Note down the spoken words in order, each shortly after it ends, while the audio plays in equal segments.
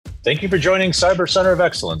Thank you for joining Cyber Center of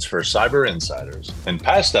Excellence for Cyber Insiders. In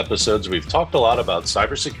past episodes, we've talked a lot about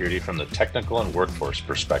cybersecurity from the technical and workforce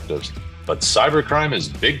perspectives, but cybercrime is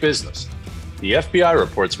big business. The FBI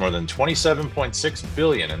reports more than $27.6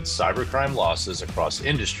 billion in cybercrime losses across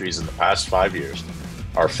industries in the past 5 years.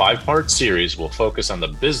 Our five-part series will focus on the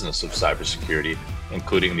business of cybersecurity,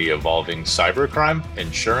 including the evolving cybercrime,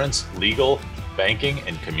 insurance, legal, banking,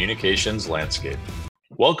 and communications landscape.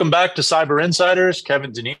 Welcome back to Cyber Insiders.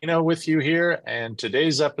 Kevin Danino with you here, and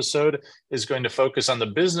today's episode is going to focus on the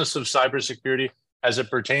business of cybersecurity as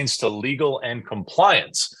it pertains to legal and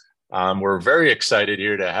compliance. We're very excited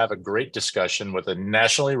here to have a great discussion with a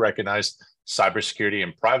nationally recognized cybersecurity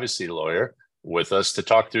and privacy lawyer with us to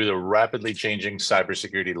talk through the rapidly changing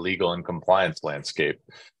cybersecurity legal and compliance landscape.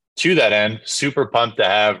 To that end, super pumped to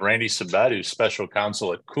have Randy Sabat, who's special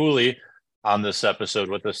counsel at Cooley, on this episode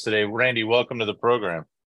with us today. Randy, welcome to the program.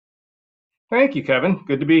 Thank you, Kevin.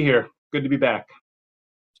 Good to be here. Good to be back.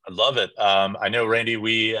 I love it. I know, Randy,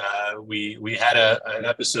 we had an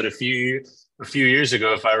episode a few years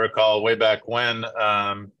ago, if I recall, way back when,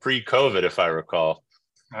 pre-COVID, if I recall.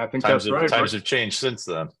 I think that's right. Times have changed since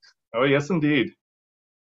then. Oh, yes, indeed.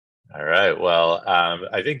 All right. Well,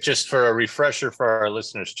 I think just for a refresher for our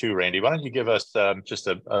listeners too, Randy, why don't you give us just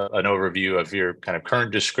an overview of your kind of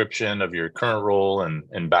current description of your current role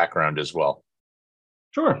and background as well?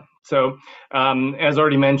 Sure. So, as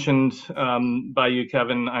already mentioned by you,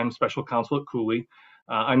 Kevin, I'm special counsel at Cooley.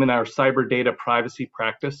 I'm in our cyber data privacy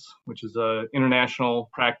practice, which is an international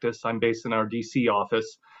practice. I'm based in our DC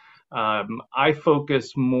office. I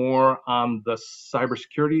focus more on the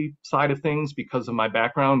cybersecurity side of things because of my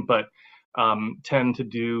background, but tend to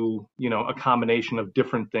do, a combination of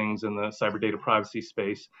different things in the cyber data privacy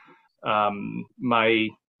space. In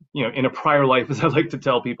a prior life, as I like to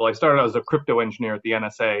tell people, I started out as a crypto engineer at the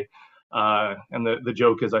NSA. And the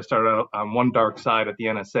joke is I started out on one dark side at the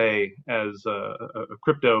NSA as a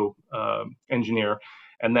crypto engineer,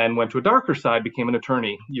 and then went to a darker side, became an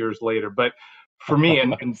attorney years later. But for me,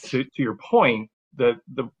 and to your point, the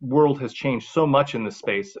world has changed so much in this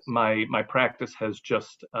space. My practice has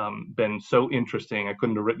just been so interesting. I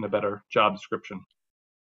couldn't have written a better job description.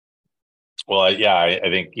 Well, I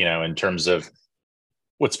think, in terms of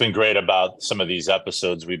what's been great about some of these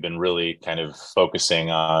episodes, we've been really kind of focusing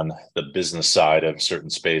on the business side of certain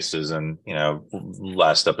spaces. And,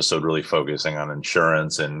 last episode really focusing on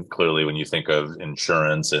insurance. And clearly, when you think of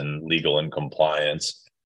insurance and legal and compliance,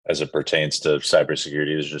 as it pertains to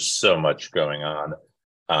cybersecurity, there's just so much going on,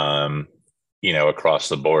 across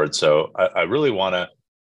the board. So I really want to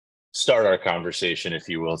start our conversation, if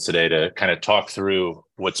you will, today to kind of talk through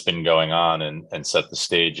what's been going on and set the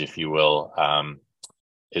stage, if you will,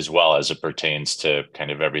 as well as it pertains to kind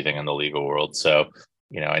of everything in the legal world. So,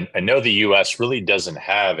 I know the U.S. really doesn't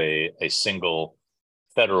have a single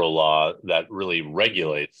federal law that really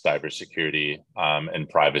regulates cybersecurity and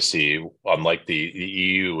privacy, unlike the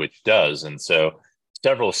EU, which does. And so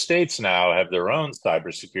several states now have their own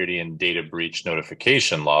cybersecurity and data breach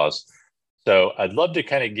notification laws. So I'd love to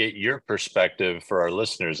kind of get your perspective for our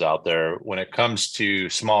listeners out there when it comes to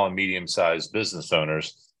small and medium-sized business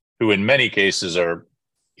owners, who in many cases are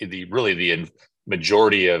the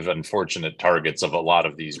majority of unfortunate targets of a lot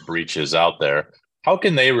of these breaches out there. How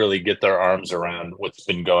can they really get their arms around what's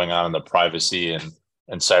been going on in the privacy and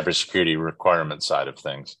cybersecurity requirement side of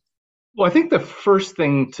things? Well, I think the first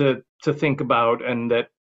thing to think about, and that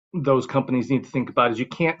those companies need to think about, is you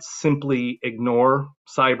can't simply ignore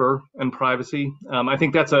cyber and privacy. I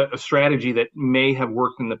think that's a strategy that may have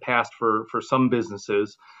worked in the past for some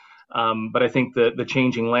businesses. But I think the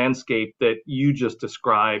changing landscape that you just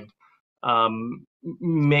described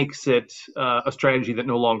makes it a strategy that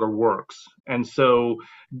no longer works. And so,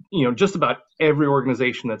 just about every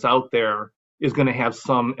organization that's out there is going to have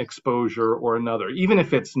some exposure or another, even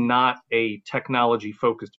if it's not a technology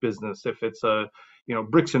focused business. If it's a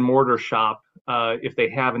bricks and mortar shop, if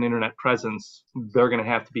they have an internet presence, they're going to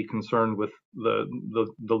have to be concerned with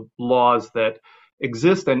the laws that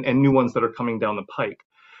exist and new ones that are coming down the pike.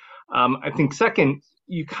 I think second,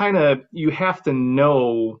 you have to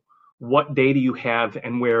know what data you have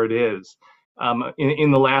and where it is.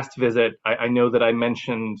 In the last visit, I know that I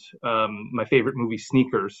mentioned my favorite movie,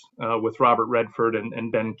 Sneakers, with Robert Redford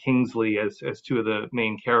and Ben Kingsley as two of the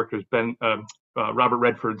main characters. Robert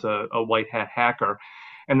Redford's a white hat hacker,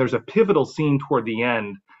 and there's a pivotal scene toward the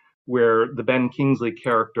end where the Ben Kingsley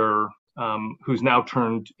character, who's now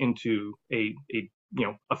turned into a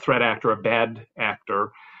threat actor, a bad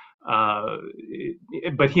actor,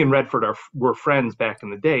 but he and Redford were friends back in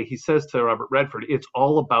the day. He says to Robert Redford, "It's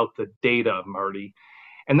all about the data, Marty."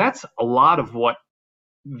 And that's a lot of what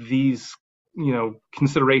these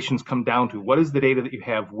considerations come down to. What is the data that you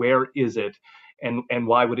have? Where is it? And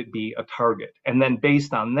why would it be a target? And then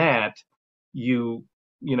based on that, you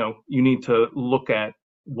need to look at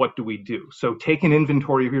what do we do. So take an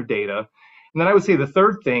inventory of your data. And then I would say the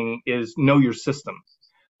third thing is know your system.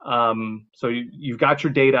 So you've got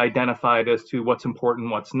your data identified as to what's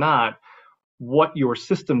important, what's not. What your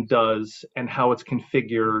system does and how it's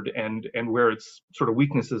configured and where its sort of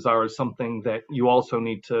weaknesses are is something that you also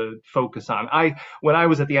need to focus on. When I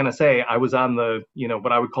was at the NSA, I was on the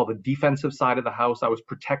what I would call the defensive side of the house. I was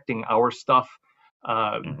protecting our stuff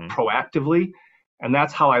proactively, and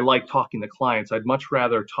that's how I like talking to clients. I'd much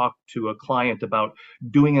rather talk to a client about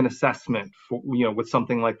doing an assessment for, with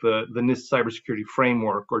something like the NIST cybersecurity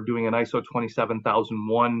framework, or doing an ISO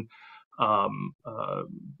 27001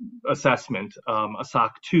 assessment, a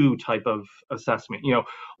SOC 2 type of assessment.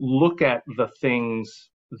 Look at the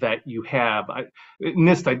things that you have.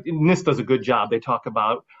 NIST does a good job. They talk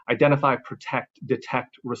about identify, protect,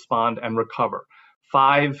 detect, respond, and recover.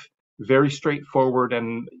 5 very straightforward,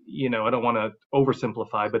 and I don't want to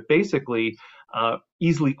oversimplify, but basically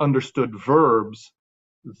easily understood verbs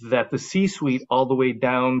that the C-suite all the way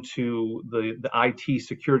down to the IT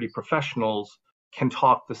security professionals can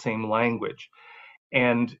talk the same language.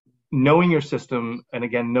 And knowing your system, and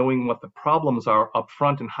again, knowing what the problems are up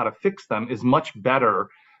front and how to fix them, is much better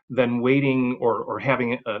than waiting or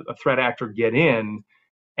having a threat actor get in,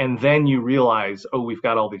 and then you realize, oh, we've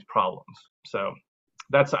got all these problems. So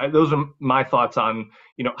those are my thoughts on,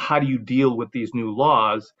 how do you deal with these new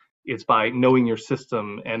laws? It's by knowing your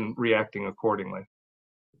system and reacting accordingly.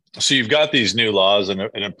 So you've got these new laws, and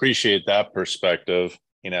appreciate that perspective.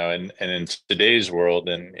 And in today's world,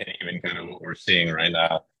 and even kind of what we're seeing right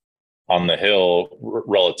now on the Hill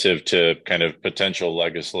relative to kind of potential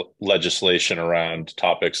legislation around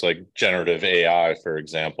topics like generative AI, for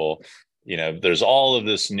example, there's all of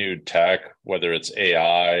this new tech, whether it's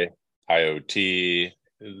AI, IoT,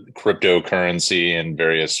 cryptocurrency, and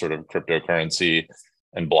various sort of cryptocurrency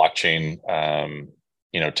and blockchain,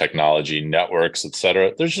 technology networks, et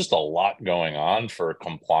cetera. There's just a lot going on for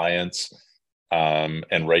compliance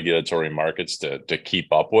and regulatory markets to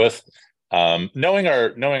keep up with. Knowing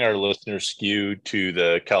our listeners skew to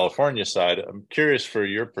the California side, I'm curious for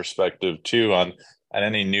your perspective too on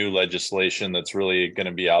any new legislation that's really going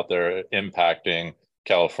to be out there impacting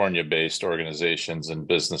California-based organizations and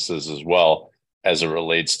businesses as well, as it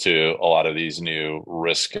relates to a lot of these new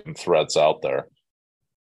risks and threats out there.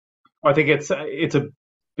 I think it's a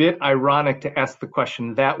bit ironic to ask the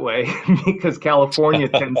question that way because California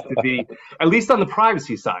tends to be, at least on the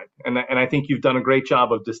privacy side, and I think you've done a great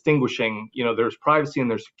job of distinguishing, there's privacy and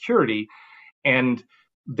there's security, and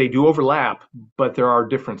they do overlap, but there are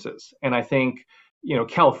differences. And I think,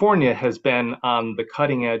 California has been on the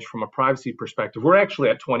cutting edge from a privacy perspective. We're actually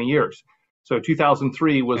at 20 years. So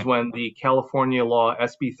 2003 was when the California law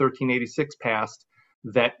SB 1386 passed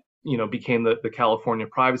that became the California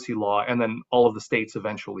privacy law, and then all of the states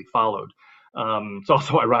eventually followed. It's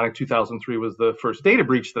also ironic 2003 was the first data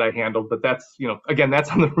breach that I handled, but that's, again,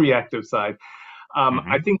 that's on the reactive side.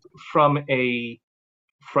 I think from a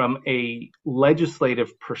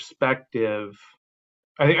legislative perspective,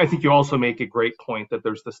 I think you also make a great point that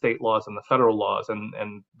there's the state laws and the federal laws,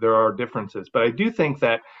 and there are differences. But I do think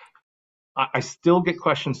that I still get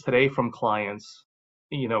questions today from clients,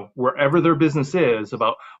 wherever their business is,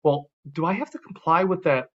 about, well, do I have to comply with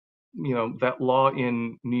that, that law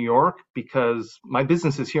in New York? Because my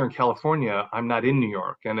business is here in California, I'm not in New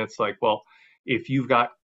York. And it's like, well, if you've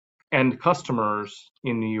got end customers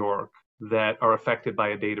in New York that are affected by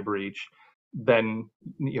a data breach, then,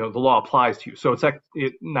 the law applies to you. So it's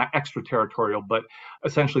not extraterritorial, but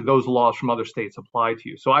essentially those laws from other states apply to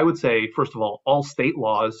you. So I would say, first of all state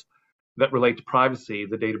laws that relate to privacy,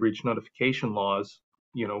 the data breach notification laws,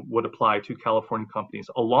 would apply to California companies,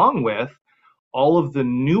 along with all of the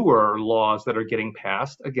newer laws that are getting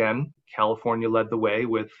passed. Again, California led the way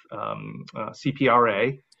with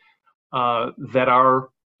CPRA that are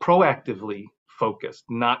proactively focused,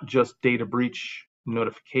 not just data breach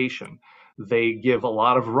notification. They give a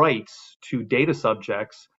lot of rights to data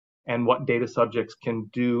subjects and what data subjects can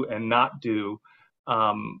do and not do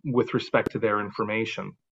with respect to their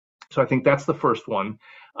information. So I think that's the first one.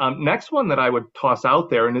 Next one that I would toss out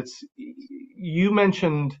there, and you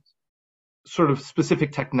mentioned sort of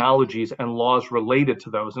specific technologies and laws related to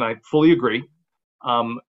those, and I fully agree.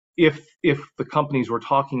 If the companies we're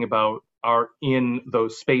talking about are in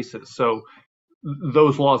those spaces, so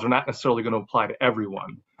those laws are not necessarily going to apply to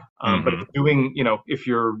everyone. But if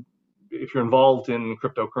you're if you're involved in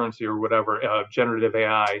cryptocurrency or whatever, generative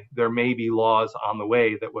AI, there may be laws on the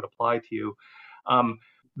way that would apply to you.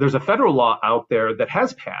 There's a federal law out there that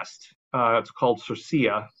has passed. It's called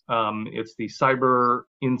CERCIA. It's the Cyber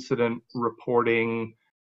Incident Reporting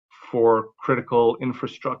for Critical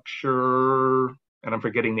Infrastructure, and I'm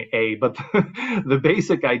forgetting the A, but the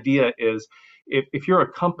basic idea is if you're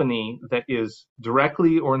a company that is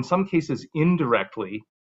directly or in some cases indirectly,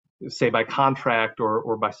 say by contract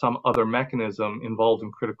or by some other mechanism involved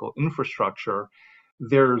in critical infrastructure,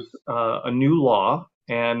 there's a new law,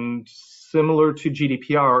 and similar to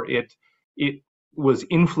GDPR, it was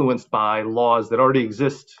influenced by laws that already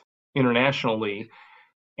exist internationally.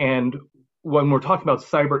 And when we're talking about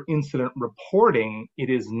cyber incident reporting, it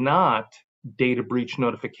is not data breach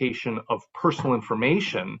notification of personal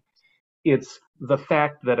information. It's the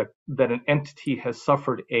fact that an entity has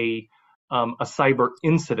suffered a cyber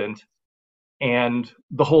incident, and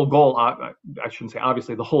the whole goal, I shouldn't say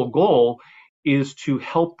obviously, the whole goal is to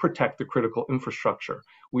help protect the critical infrastructure.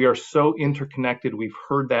 We are so interconnected. We've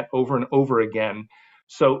heard that over and over again.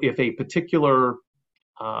 So if a particular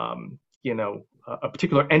a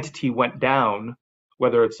particular entity went down,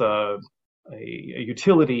 whether it's a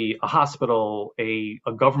utility, a hospital, a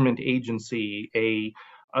government agency, a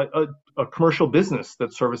commercial business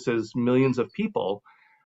that services millions of people,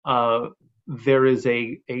 there is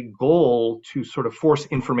a goal to sort of force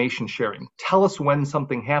information sharing. Tell us when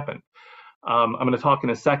something happened. I'm going to talk in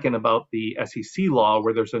a second about the SEC law,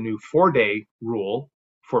 where there's a new 4-day rule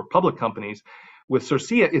for public companies. With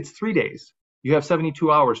CERCIA, it's 3 days. You have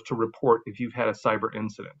 72 hours to report if you've had a cyber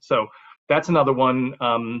incident. So that's another one.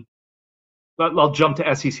 I'll jump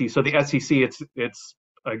to SEC. So the SEC, it's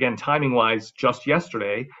again, timing wise, just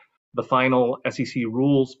yesterday, the final SEC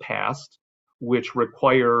rules passed, which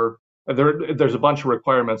require, there's a bunch of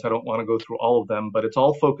requirements. I don't want to go through all of them, but it's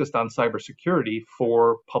all focused on cybersecurity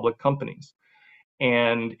for public companies.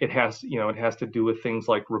 And it has to do with things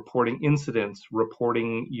like reporting incidents,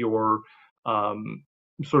 reporting your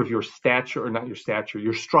sort of your stature, or not your stature,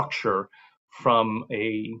 your structure from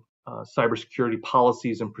a cybersecurity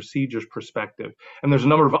policies and procedures perspective. And there's a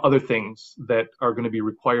number of other things that are going to be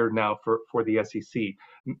required now for the SEC.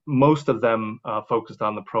 Most of them focused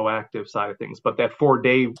on the proactive side of things, but that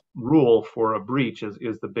 4-day rule for a breach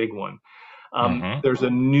is the big one. There's a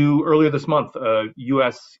new, earlier this month,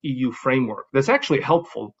 US-EU framework that's actually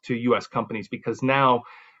helpful to US companies, because now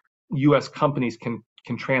US companies can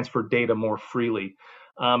transfer data more freely.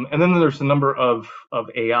 And then there's a number of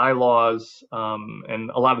AI laws,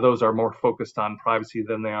 and a lot of those are more focused on privacy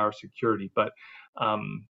than they are security. But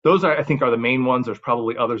those, I think, are the main ones. There's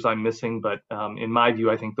probably others I'm missing, but in my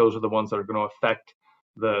view, I think those are the ones that are going to affect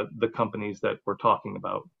the companies that we're talking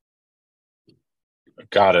about.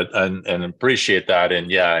 Got it, and appreciate that.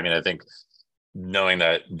 And yeah, I mean, I think knowing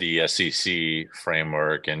that the SEC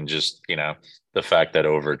framework, and just the fact that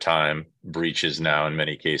over time breaches now in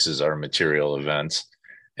many cases are material events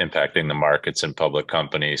impacting the markets and public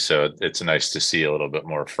companies. So it's nice to see a little bit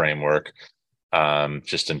more framework,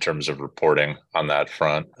 just in terms of reporting on that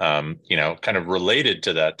front. Kind of related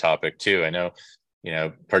to that topic too, I know,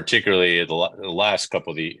 particularly the last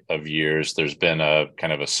couple of years, there's been a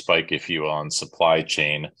kind of a spike, if you will, on supply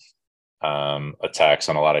chain attacks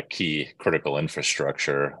on a lot of key critical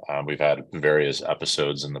infrastructure. We've had various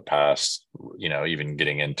episodes in the past, even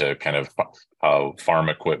getting into kind of how farm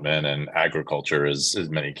equipment and agriculture is,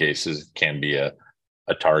 in many cases, can be a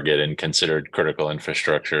target and considered critical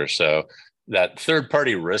infrastructure. So that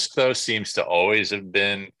third-party risk, though, seems to always have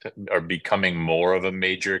been or becoming more of a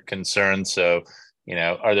major concern. So,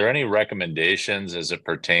 are there any recommendations as it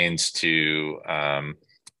pertains to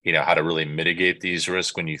how to really mitigate these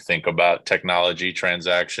risks when you think about technology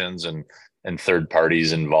transactions and third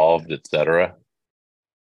parties involved, et cetera?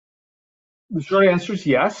 The short answer is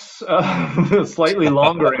yes. A slightly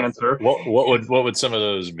longer answer. What would some of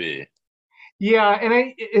those be? Yeah,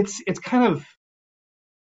 and it's kind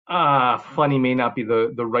of funny, may not be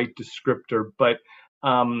the right descriptor, but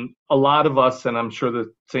a lot of us, and I'm sure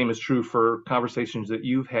the same is true for conversations that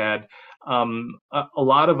you've had, a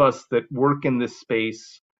lot of us that work in this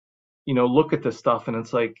space, look at this stuff, and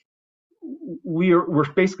it's like we're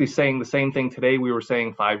basically saying the same thing today we were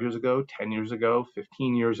saying 5 years ago, 10 years ago,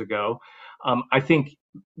 15 years ago. I think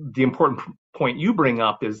the important point you bring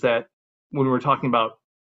up is that when we were talking about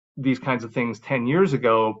these kinds of things 10 years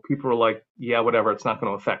ago, people were like, yeah, whatever, it's not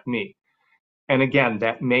going to affect me. And again,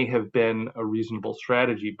 that may have been a reasonable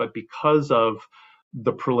strategy, but because of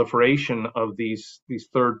the proliferation of these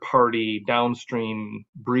third-party downstream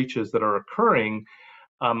breaches that are occurring,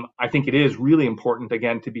 I think it is really important,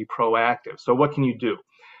 again, to be proactive. So what can you do?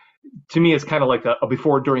 to me, it's kind of like a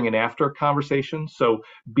before, during, and after conversation. So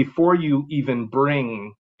before you even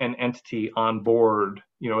bring an entity on board,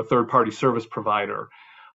 a third-party service provider,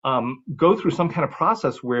 go through some kind of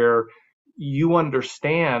process where you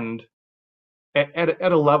understand at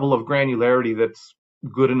a level of granularity that's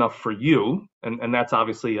good enough for you, and that's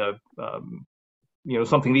obviously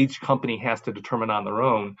something that each company has to determine on their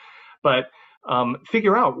own. But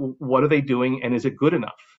figure out what are they doing and is it good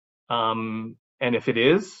enough? And if it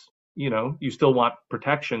is, you still want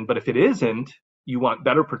protection. But if it isn't, you want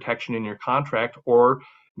better protection in your contract, or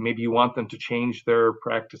maybe you want them to change their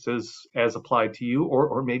practices as applied to you,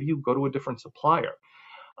 or maybe you go to a different supplier.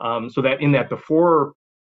 So that in that before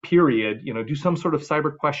period, do some sort of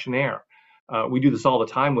cyber questionnaire. We do this all the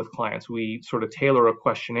time with clients. We sort of tailor a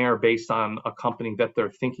questionnaire based on a company that they're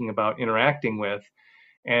thinking about interacting with.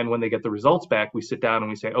 And when they get the results back, we sit down and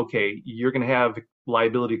we say, okay, you're going to have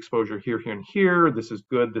liability exposure here, here, and here. This is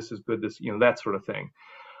good. This is good. This, that sort of thing.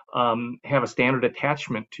 Have a standard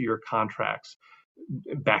attachment to your contracts.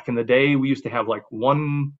 Back in the day, we used to have like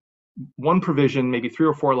one provision, maybe 3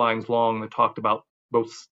 or 4 lines long, that talked about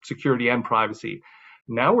both security and privacy.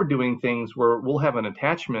 Now we're doing things where we'll have an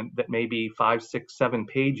attachment that may be 5, 6, 7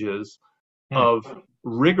 pages of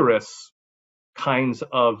rigorous kinds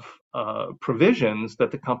of provisions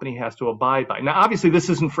that the company has to abide by. Now, obviously, this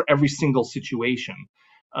isn't for every single situation,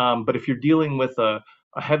 but if you're dealing with a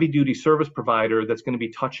heavy-duty service provider that's going to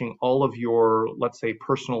be touching all of your, let's say,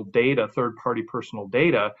 personal data, third-party personal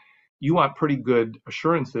data, you want pretty good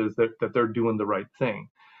assurances that they're doing the right thing.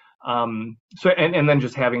 And then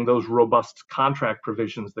just having those robust contract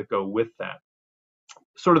provisions that go with that.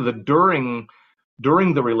 Sort of the during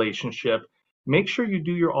the relationship, make sure you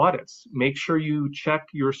do your audits. Make sure you check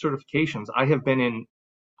your certifications. I have been in,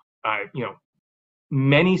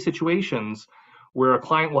 many situations where a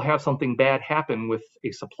client will have something bad happen with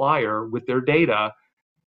a supplier with their data,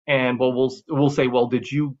 and we'll say, well,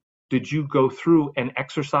 did you go through and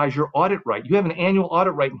exercise your audit right? You have an annual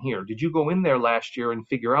audit right in here. Did you go in there last year and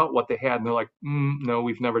figure out what they had? And they're like, no,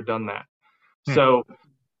 we've never done that. So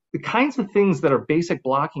the kinds of things that are basic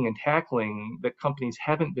blocking and tackling that companies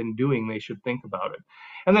haven't been doing, they should think about it.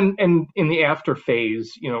 And then in the after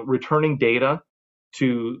phase, returning data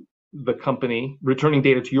to the company, returning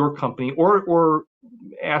data to your company, or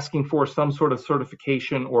asking for some sort of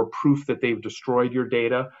certification or proof that they've destroyed your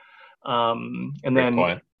data. And then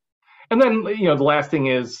the last thing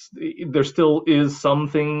is there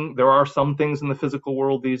are some things in the physical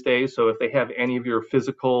world these days. So if they have any of your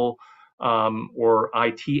physical or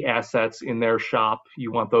IT assets in their shop,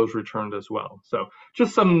 you want those returned as well. So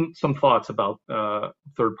just some thoughts about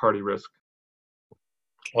third-party risk.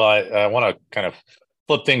 Well, I want to kind of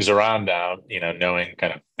flip things around now, knowing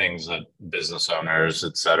kind of things that business owners,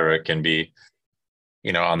 et cetera, can be,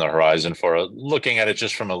 on the horizon for, looking at it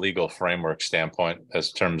just from a legal framework standpoint,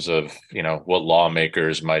 as terms of, what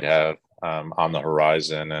lawmakers might have on the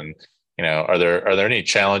horizon. And, are there any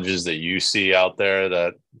challenges that you see out there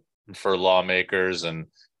that for lawmakers, and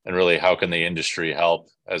really how can the industry help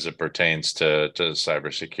as it pertains to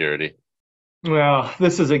cybersecurity? Well,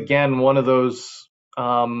 this is again one of those,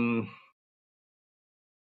 I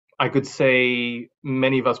could say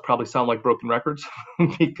many of us probably sound like broken records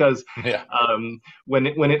because when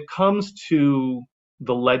it comes to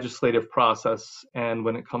the legislative process and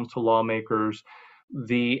when it comes to lawmakers,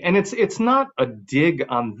 and it's not a dig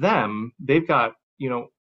on them. They've got,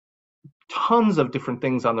 tons of different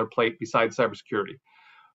things on their plate besides cybersecurity.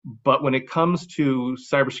 But when it comes to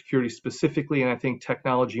cybersecurity specifically, and I think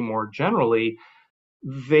technology more generally,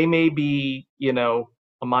 they may be,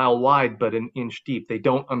 a mile wide, but an inch deep. They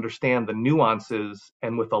don't understand the nuances.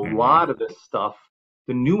 And with a lot of this stuff,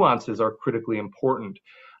 the nuances are critically important.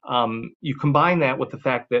 You combine that with the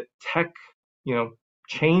fact that tech,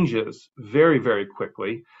 changes very, very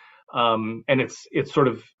quickly. And it sort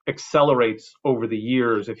of accelerates over the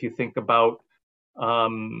years. If you think about, I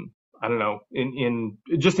don't know, in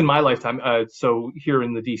just in my lifetime. So here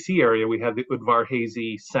in the DC area, we have the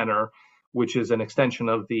Udvar-Hazy Center, which is an extension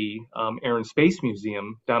of the Air and Space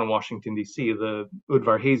Museum down in Washington, D.C. The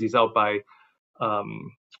Udvar-Hazy is out by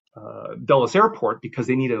Dulles Airport because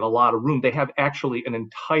they needed a lot of room. They have actually an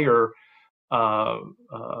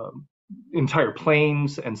entire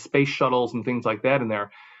planes and space shuttles and things like that in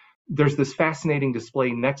there. There's this fascinating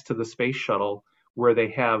display next to the space shuttle where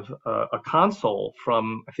they have a console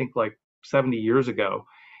from, I think, like 70 years ago.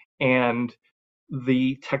 And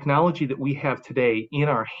the technology that we have today in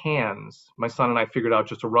our hands, my son and I figured out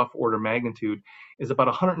just a rough order magnitude, is about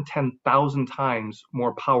 110,000 times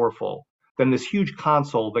more powerful than this huge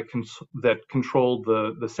console that controlled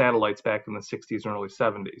the satellites back in the 60s and early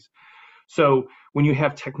 70s. So when you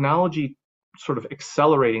have technology sort of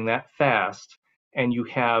accelerating that fast, and you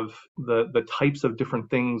have the types of different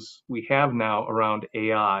things we have now around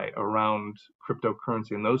AI, around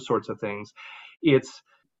cryptocurrency, and those sorts of things,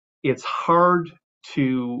 it's hard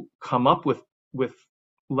to come up with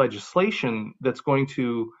legislation that's going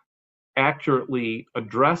to accurately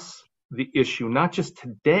address the issue, not just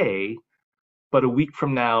today, but a week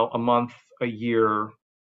from now, a month, a year,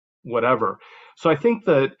 whatever. So I think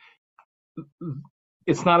that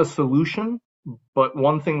it's not a solution, but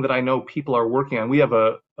one thing that I know people are working on. We have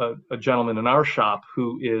a gentleman in our shop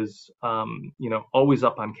who is, always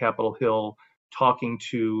up on Capitol Hill talking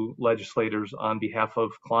to legislators on behalf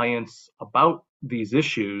of clients about these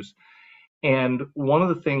issues. And one of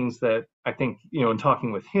the things that I think, in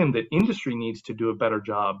talking with him, that industry needs to do a better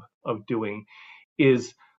job of doing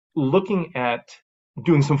is looking at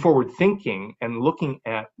doing some forward thinking and looking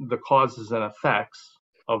at the causes and effects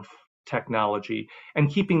of technology and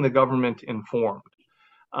keeping the government informed.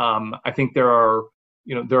 I think there are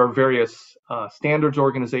various standards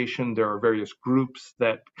organizations, there are various groups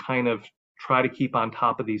that kind of try to keep on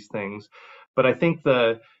top of these things. But I think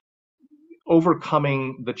the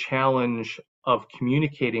overcoming the challenge of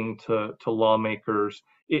communicating to lawmakers,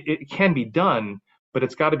 it can be done, but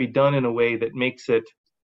it's got to be done in a way that makes it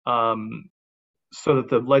so that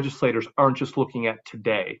the legislators aren't just looking at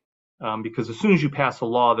today. Because as soon as you pass a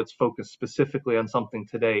law that's focused specifically on something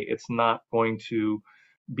today, it's not going to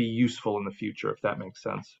be useful in the future, if that makes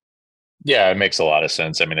sense. Yeah, it makes a lot of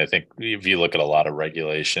sense. I mean, I think if you look at a lot of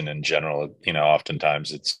regulation in general,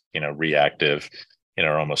 oftentimes it's, reactive,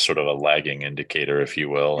 or almost sort of a lagging indicator, if you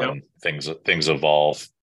will, Yep. and things evolve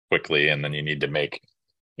quickly, and then you need to make,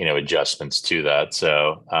 adjustments to that.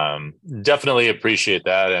 So definitely appreciate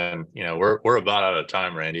that. And, we're about out of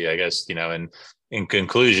time, Randy. I guess, in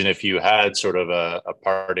conclusion, if you had sort of a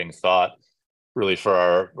parting thought really for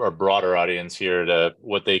our broader audience here to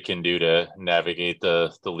what they can do to navigate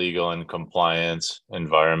the legal and compliance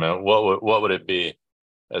environment, what would it be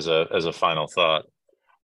as a final thought?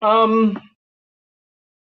 Um,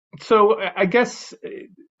 so I guess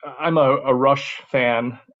I'm a Rush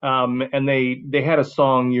fan, and they had a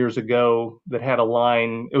song years ago that had a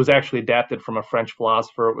line. It was actually adapted from a French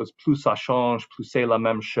philosopher. It was "Plus ça change, plus c'est la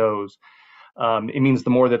même chose." It means the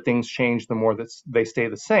more that things change, the more that they stay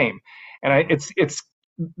the same. And it's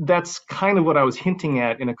that's kind of what I was hinting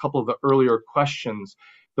at in a couple of the earlier questions.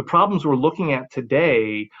 The problems we're looking at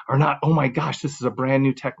today are not, oh my gosh, this is a brand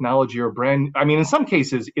new technology or I mean, in some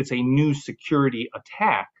cases, it's a new security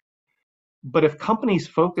attack. But if companies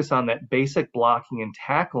focus on that basic blocking and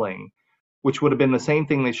tackling, which would have been the same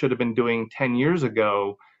thing they should have been doing 10 years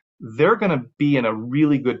ago, they're going to be in a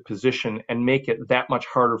really good position and make it that much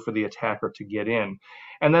harder for the attacker to get in.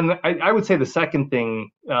 And then I would say the second thing,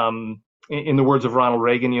 in the words of Ronald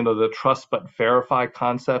Reagan, the trust but verify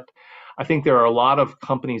concept. I think there are a lot of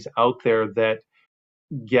companies out there that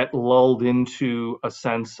get lulled into a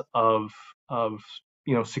sense of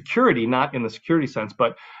security, not in the security sense,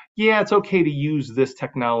 but yeah, it's okay to use this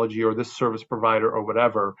technology or this service provider or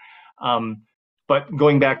whatever. But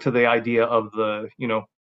going back to the idea of the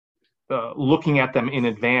looking at them in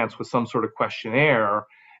advance with some sort of questionnaire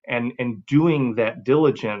and doing that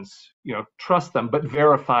diligence, trust them, but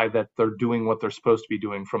verify that they're doing what they're supposed to be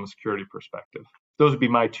doing from a security perspective. Those would be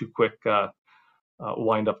my two quick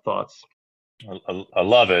wind up thoughts. I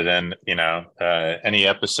love it. And, any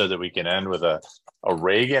episode that we can end with a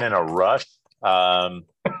Reagan and a Rush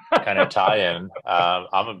kind of tie-in,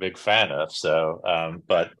 I'm a big fan of. So,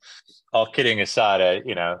 but all kidding aside,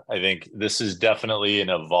 I think this is definitely an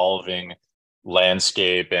evolving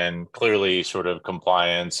landscape, and clearly sort of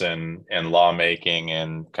compliance and lawmaking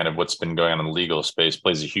and kind of what's been going on in the legal space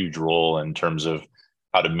plays a huge role in terms of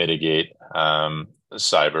how to mitigate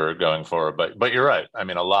cyber going forward. But you're right. I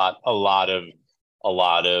mean, a lot of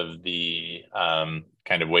the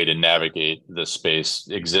kind of way to navigate this space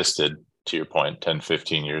existed, to your point, 10,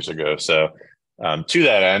 15 years ago. So to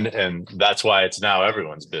that end, and that's why it's now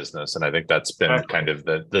everyone's business. And I think that's been kind of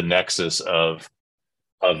the nexus of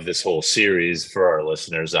this whole series for our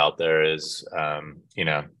listeners out there is,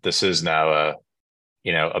 this is now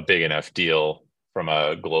a big enough deal from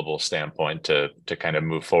a global standpoint to kind of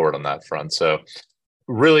move forward on that front. So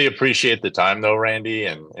really appreciate the time though, Randy,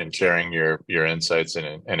 and sharing your insights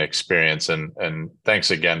and experience. And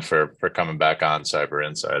thanks again for coming back on Cyber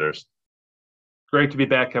Insiders. Great to be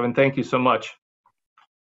back, Kevin. Thank you so much.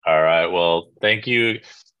 All right. Well, thank you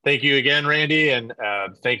Thank you again, Randy, and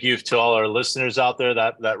thank you to all our listeners out there.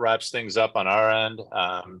 That wraps things up on our end.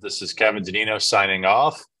 This is Kevin Danino signing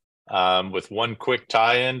off with one quick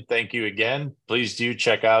tie-in. Thank you again. Please do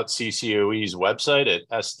check out CCOE's website at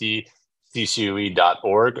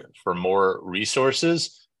sdccoe.org for more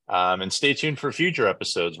resources, and stay tuned for future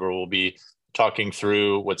episodes where we'll be talking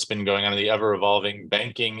through what's been going on in the ever-evolving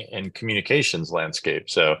banking and communications landscape.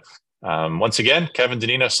 So once again, Kevin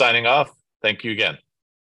Danino signing off. Thank you again.